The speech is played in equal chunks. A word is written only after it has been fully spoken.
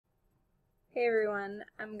Hey everyone,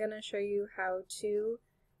 I'm going to show you how to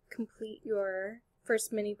complete your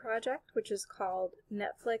first mini project, which is called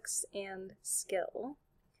Netflix and Skill.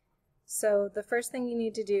 So the first thing you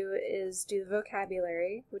need to do is do the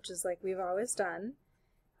vocabulary, which is like we've always done.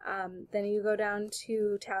 Then you go down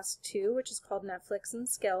to task 2, which is called Netflix and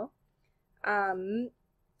Skill.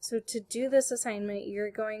 So to do this assignment,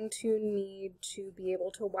 you're going to need to be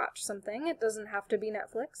able to watch something. It doesn't have to be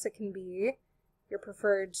Netflix. It can be your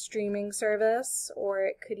preferred streaming service, or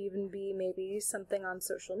it could even be maybe something on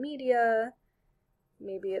social media.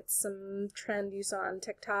 Maybe it's some trend you saw on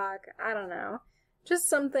TikTok. I don't know. Just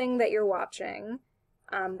something that you're watching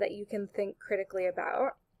that you can think critically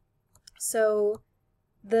about. So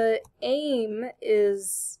the aim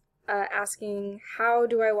is asking, how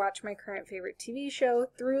do I watch my current favorite TV show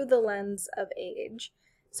through the lens of age?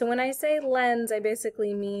 So when I say lens, I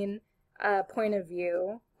basically mean a point of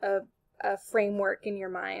view, a framework in your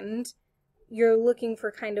mind. You're looking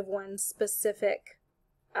for kind of one specific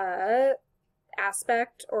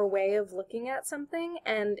aspect or way of looking at something,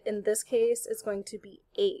 and in this case, it's going to be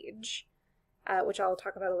age, which I'll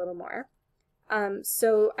talk about a little more.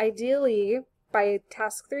 So ideally, by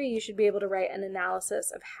task 3, you should be able to write an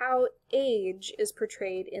analysis of how age is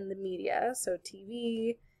portrayed in the media. So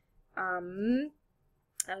TV,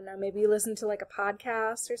 I don't know, maybe you listen to like a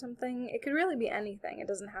podcast or something. It could really be anything. It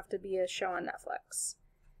doesn't have to be a show on Netflix.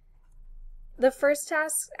 The first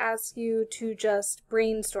task asks you to just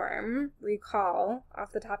brainstorm, recall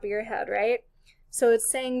off the top of your head, right? So it's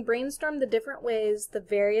saying brainstorm the different ways the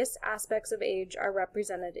various aspects of age are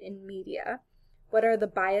represented in media. What are the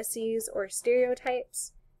biases or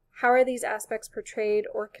stereotypes? How are these aspects portrayed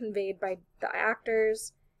or conveyed by the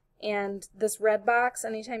actors? And this red box,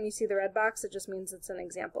 anytime you see the red box, it just means it's an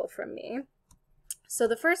example from me. So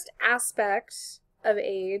the first aspect of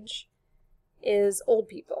age is old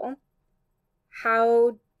people.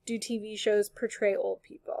 How do TV shows portray old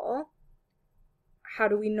people? How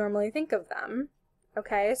do we normally think of them?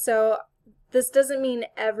 Okay, so this doesn't mean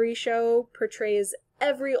every show portrays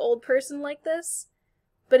every old person like this,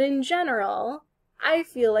 but in general, I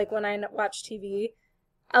feel like when I watch TV,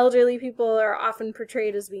 elderly people are often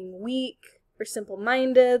portrayed as being weak or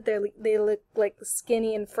simple-minded. They look like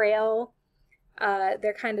skinny and frail.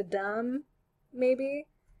 They're kind of dumb, maybe.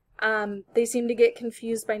 They seem to get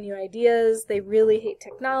confused by new ideas. They really hate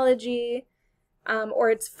technology. Or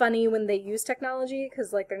it's funny when they use technology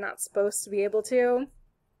because like they're not supposed to be able to.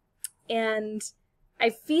 And I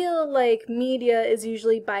feel like media is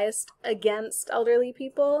usually biased against elderly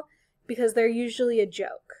people because they're usually a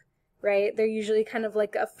joke, right? They're usually kind of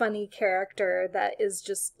like a funny character that is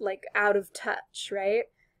just like out of touch, right?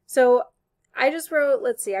 So I just wrote,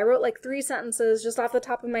 I wrote like 3 sentences just off the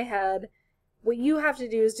top of my head. What you have to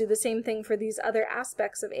do is do the same thing for these other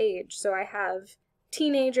aspects of age. So I have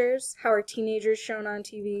teenagers. How are teenagers shown on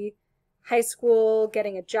TV? High school,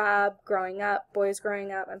 getting a job, growing up, girls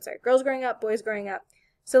growing up, boys growing up.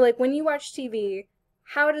 So like when you watch TV,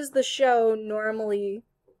 how does the show normally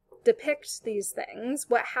depict these things?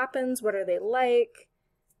 What happens? What are they like?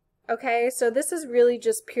 Okay, so this is really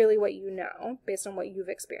just purely what you know based on what you've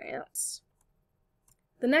experienced.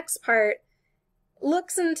 The next part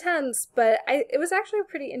looks intense, but it was actually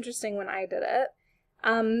pretty interesting when I did it.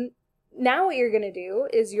 Now what you're going to do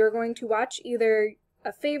is you're going to watch either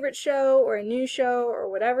a favorite show or a new show or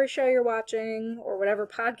whatever show you're watching or whatever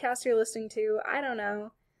podcast you're listening to, I don't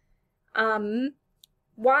know.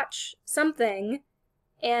 Watch something,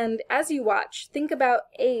 and as you watch, think about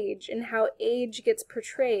age and how age gets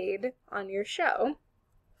portrayed on your show.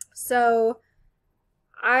 So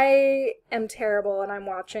I am terrible and I'm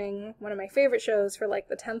watching one of my favorite shows for like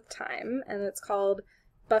the 10th time, and it's called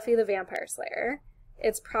Buffy the Vampire Slayer.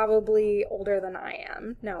 It's probably older than I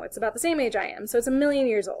am. No, it's about the same age I am, so it's 1,000,000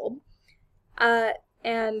 years old.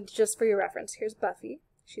 And just for your reference, here's Buffy.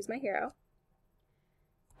 She's my hero.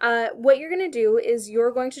 What you're going to do is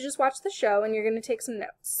you're going to just watch the show and you're going to take some notes.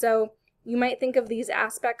 So you might think of these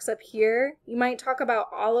aspects up here. You might talk about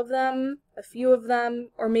all of them, a few of them,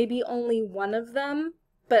 or maybe only one of them,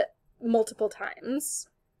 but multiple times.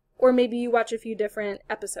 Or maybe you watch a few different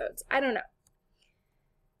episodes. I don't know.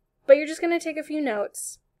 But you're just going to take a few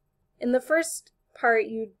notes. In the first part,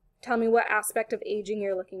 you tell me what aspect of aging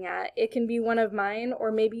you're looking at. It can be one of mine,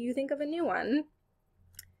 or maybe you think of a new one.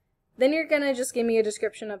 Then you're going to just give me a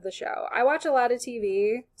description of the show. I watch a lot of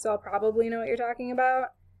TV, so I'll probably know what you're talking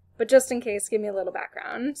about. But just in case, give me a little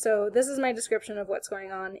background. So this is my description of what's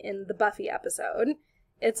going on in the Buffy episode.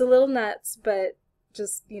 It's a little nuts, but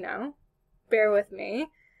just, bear with me.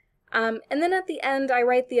 And then at the end, I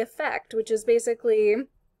write the effect, which is basically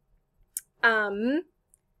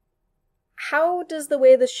how does the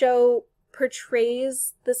way the show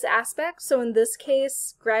portrays this aspect, so in this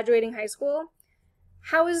case, graduating high school,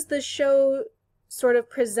 how is the show sort of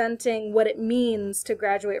presenting what it means to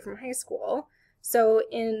graduate from high school? So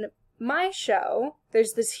in my show,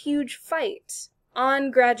 there's this huge fight on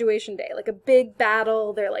graduation day, like a big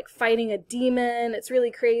battle. They're like fighting a demon. It's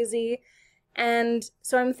really crazy. And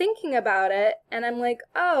so I'm thinking about it and I'm like,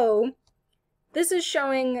 oh, this is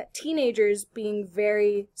showing teenagers being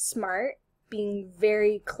very smart, being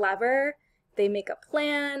very clever. They make a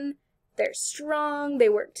plan, they're strong, they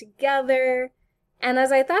work together. And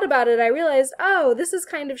as I thought about it, I realized, oh, this is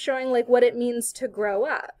kind of showing like what it means to grow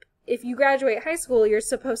up. If you graduate high school, you're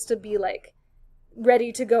supposed to be like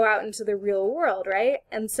ready to go out into the real world, right?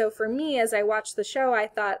 And so for me, as I watched the show, I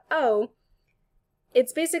thought, oh,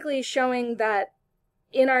 it's basically showing that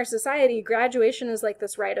in our society, graduation is like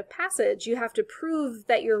this rite of passage. You have to prove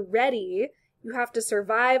that you're ready. You have to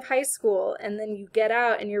survive high school, and then you get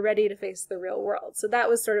out and you're ready to face the real world. So that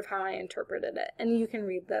was sort of how I interpreted it. And you can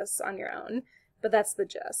read this on your own, but that's the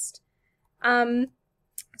gist.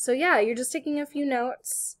 So yeah, you're just taking a few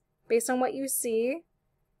notes based on what you see,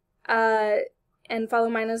 and follow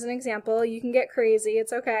mine as an example. You can get crazy,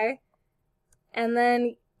 it's okay. And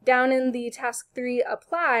then down in the task 3,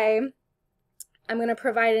 apply, I'm going to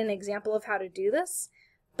provide an example of how to do this.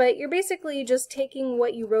 But you're basically just taking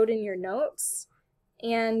what you wrote in your notes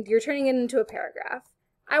and you're turning it into a paragraph.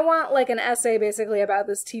 I want like an essay basically about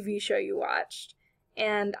this TV show you watched.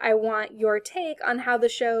 And I want your take on how the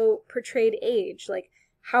show portrayed age. Like,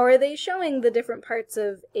 how are they showing the different parts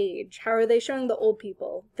of age? How are they showing the old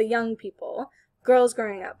people, the young people, girls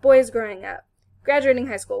growing up, boys growing up, graduating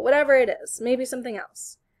high school, whatever it is, maybe something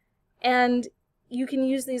else. And you can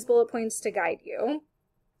use these bullet points to guide you.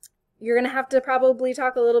 You're going to have to probably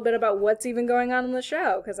talk a little bit about what's even going on in the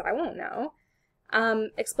show, because I won't know.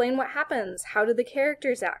 Explain what happens. How do the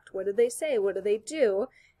characters act? What do they say? What do they do?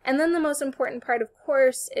 And then the most important part, of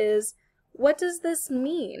course, is what does this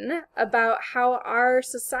mean about how our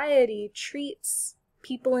society treats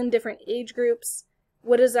people in different age groups?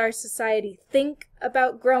 What does our society think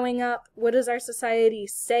about growing up? What does our society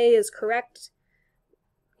say is correct?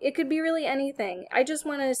 It could be really anything. I just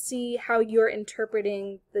want to see how you're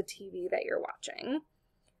interpreting the TV that you're watching.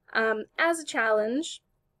 As a challenge,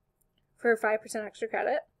 for 5% extra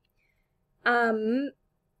credit,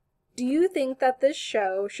 do you think that this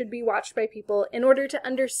show should be watched by people in order to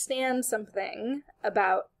understand something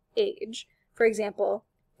about age? For example,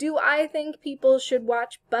 do I think people should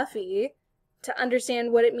watch Buffy to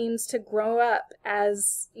understand what it means to grow up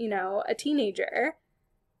as, you know, a teenager?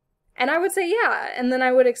 And I would say yeah, and then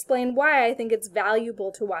I would explain why I think it's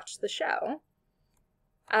valuable to watch the show.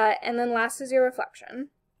 And then last is your reflection.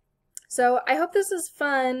 So I hope this is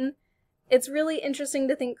fun. It's really interesting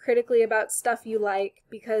to think critically about stuff you like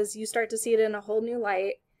because you start to see it in a whole new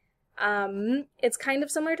light. It's kind of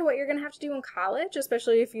similar to what you're going to have to do in college,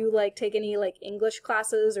 especially if you like take any like English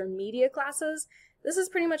classes or media classes. This is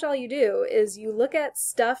pretty much all you do, is you look at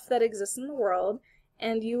stuff that exists in the world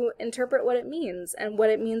and you interpret what it means and what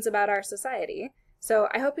it means about our society. So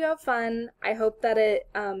I hope you have fun. I hope that it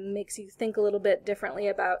makes you think a little bit differently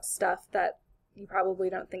about stuff that you probably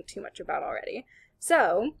don't think too much about already.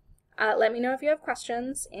 So let me know if you have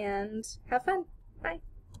questions and have fun. Bye.